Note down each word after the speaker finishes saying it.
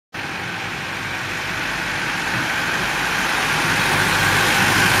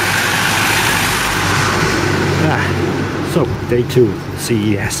So, day 2,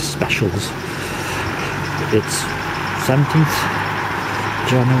 CES specials. It's 17th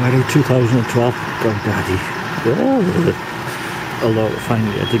January 2012. Go Daddy. Although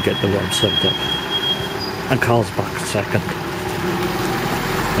finally I did get the website up. And Carl's back second.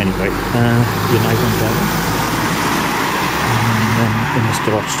 Anyway, Aneurin Bevan. And then in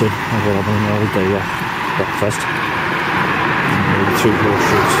Mr. Austin, I will have an all day breakfast. And 3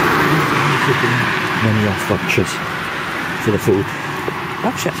 horseshoes. Many off vouchers for the food.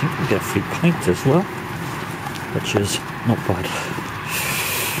 Actually, I think we get a free pint as well, which is not bad.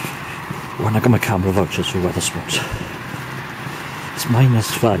 When I got my camera vouchers for Wetherspoons. It's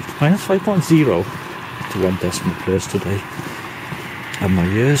 -5, -5.0 to 1 decimal place today. And my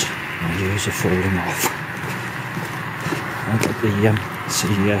ears are falling off. I got the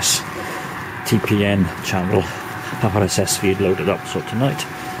CES TPN channel RSS feed loaded up, so tonight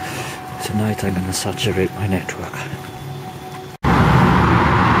I'm going to saturate my network.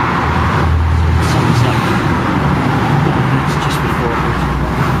 It's just before it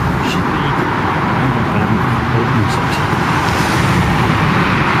should be opens it.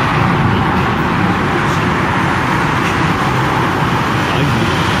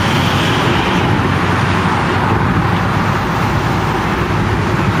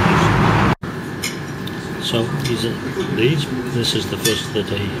 So this is the first of the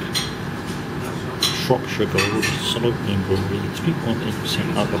day. Shropshire Gold, Solid Brewery,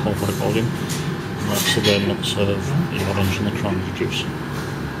 3.8% alcohol by volume, and that's the remnants of the orange and the cranberry juice.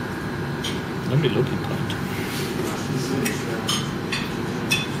 Lovely looking pint.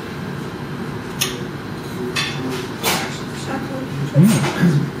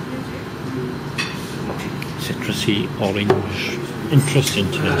 Citrusy orange, interesting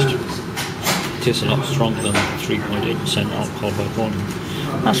taste. It tastes a lot stronger than 3.8% alcohol by volume.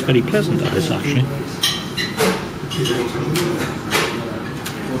 That's very pleasant, that is actually.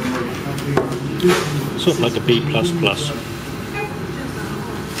 Sort of like a B++.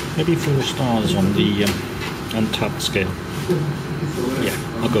 Maybe 4 stars on the untapped scale. Yeah,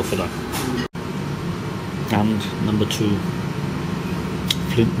 I'll go for that. And number 2,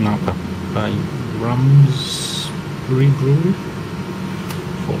 Flint Napa by Ramsbury Brewery.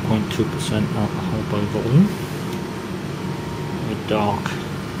 4.2% alcohol by volume. A dark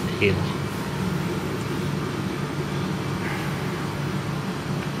ale.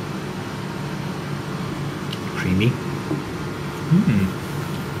 Creamy.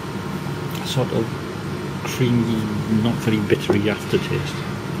 Sort of creamy, not very bittery aftertaste.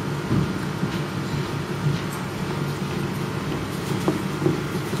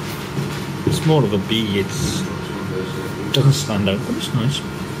 It's more of a B. It doesn't stand out, but it's nice.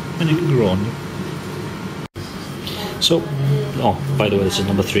 And it can grow on you. So, oh, by the way, this is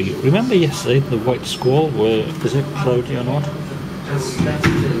number 3. Remember yesterday the white squall? Is it cloudy or not?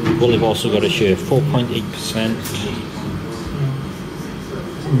 Well, they've also got a share 4.8%.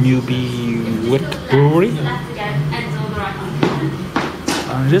 Newbie Wick Brewery.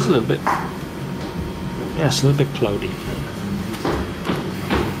 And it is a little bit, yes, a little bit cloudy.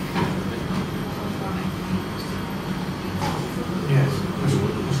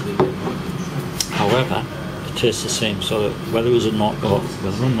 However, it tastes the same, so whether it was or not,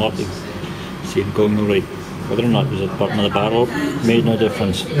 see it going away, whether or not it was at the bottom of the barrel, made no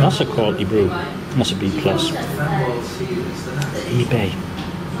difference. That's a quality brew. That's a B+. eBay.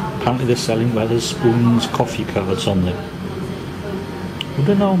 Apparently they're selling Wetherspoons coffee cards on there. I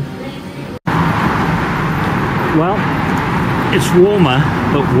don't know. Well, it's warmer,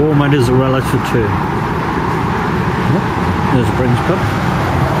 but warmer is a relative term. Oh, there's a Brings cup.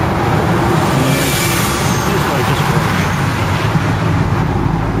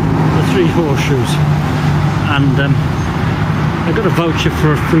 The 3 horseshoes, and I got a voucher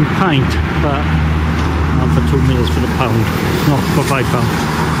for a free pint, but not for 2 meals for the £1, not for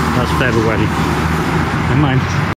 £5. That's February. Never mind.